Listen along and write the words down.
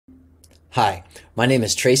Hi, my name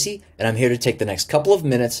is Tracy, and I'm here to take the next couple of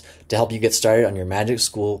minutes to help you get started on your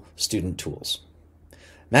MagicSchool student tools.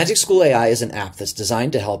 MagicSchool AI is an app that's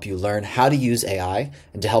designed to help you learn how to use AI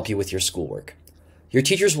and to help you with your schoolwork. Your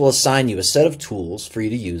teachers will assign you a set of tools for you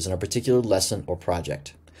to use in a particular lesson or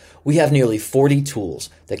project. We have nearly 40 tools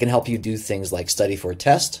that can help you do things like study for a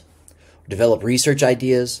test, develop research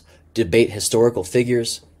ideas, debate historical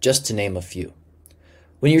figures, just to name a few.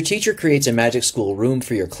 When your teacher creates a MagicSchool room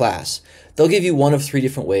for your class, they'll give you one of 3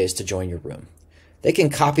 different ways to join your room. They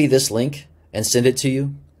can copy this link and send it to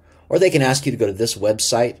you, or they can ask you to go to this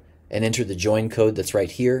website and enter the join code that's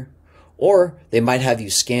right here, or they might have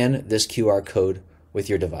you scan this QR code with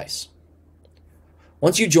your device.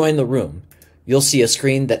 Once you join the room, you'll see a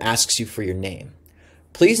screen that asks you for your name.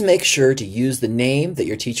 Please make sure to use the name that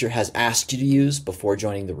your teacher has asked you to use before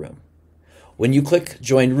joining the room. When you click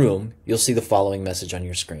Join Room, you'll see the following message on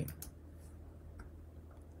your screen.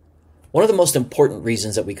 One of the most important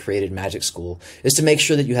reasons that we created MagicSchool is to make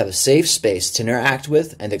sure that you have a safe space to interact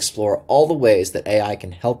with and explore all the ways that AI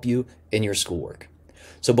can help you in your schoolwork.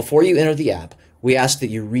 So before you enter the app, we ask that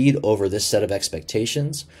you read over this set of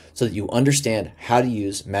expectations so that you understand how to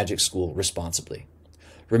use MagicSchool responsibly.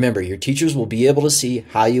 Remember, your teachers will be able to see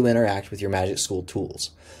how you interact with your MagicSchool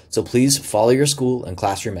tools, so please follow your school and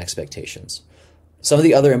classroom expectations. Some of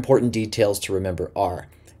the other important details to remember are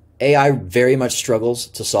AI very much struggles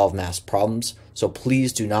to solve math problems, so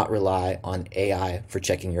please do not rely on AI for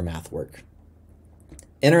checking your math work.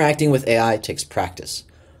 Interacting with AI takes practice,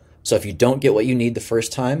 so if you don't get what you need the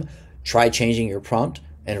first time, try changing your prompt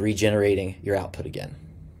and regenerating your output again.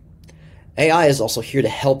 AI is also here to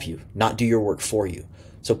help you, not do your work for you.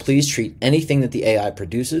 So please treat anything that the AI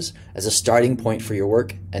produces as a starting point for your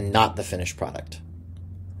work and not the finished product.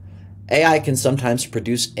 AI can sometimes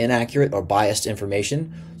produce inaccurate or biased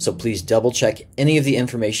information, so please double check any of the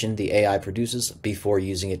information the AI produces before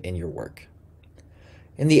using it in your work.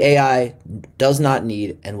 And the AI does not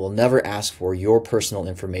need and will never ask for your personal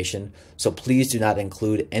information, so please do not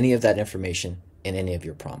include any of that information in any of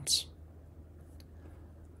your prompts.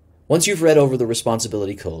 Once you've read over the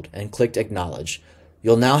responsibility code and clicked Acknowledge,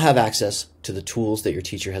 you'll now have access to the tools that your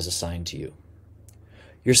teacher has assigned to you.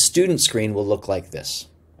 Your student screen will look like this.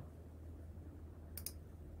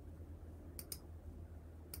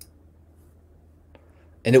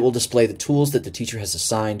 And it will display the tools that the teacher has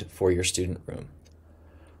assigned for your student room.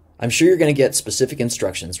 I'm sure you're going to get specific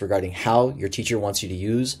instructions regarding how your teacher wants you to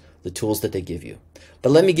use the tools that they give you.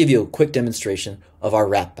 But let me give you a quick demonstration of our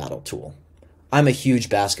rap battle tool. I'm a huge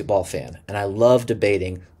basketball fan, and I love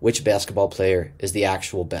debating which basketball player is the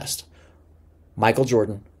actual best, Michael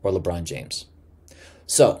Jordan or LeBron James.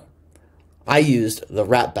 So, I used the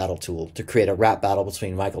rap battle tool to create a rap battle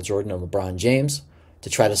between Michael Jordan and LeBron James to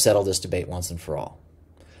try to settle this debate once and for all.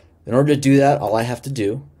 In order to do that, all I have to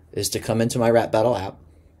do is to come into my rap battle app,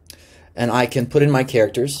 and I can put in my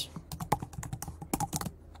characters,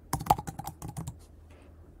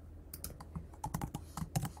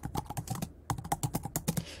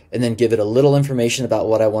 and then give it a little information about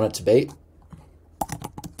what I want it to debate,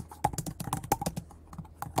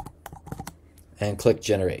 and click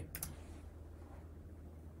Generate.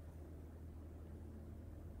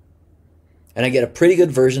 And I get a pretty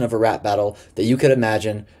good version of a rap battle that you could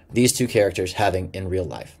imagine these two characters having in real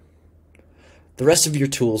life. The rest of your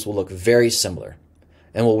tools will look very similar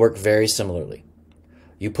and will work very similarly.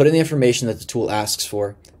 You put in the information that the tool asks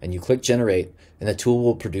for, and you click Generate, and the tool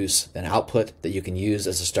will produce an output that you can use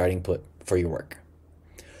as a starting point for your work.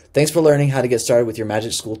 Thanks for learning how to get started with your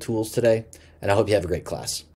MagicSchool tools today, and I hope you have a great class.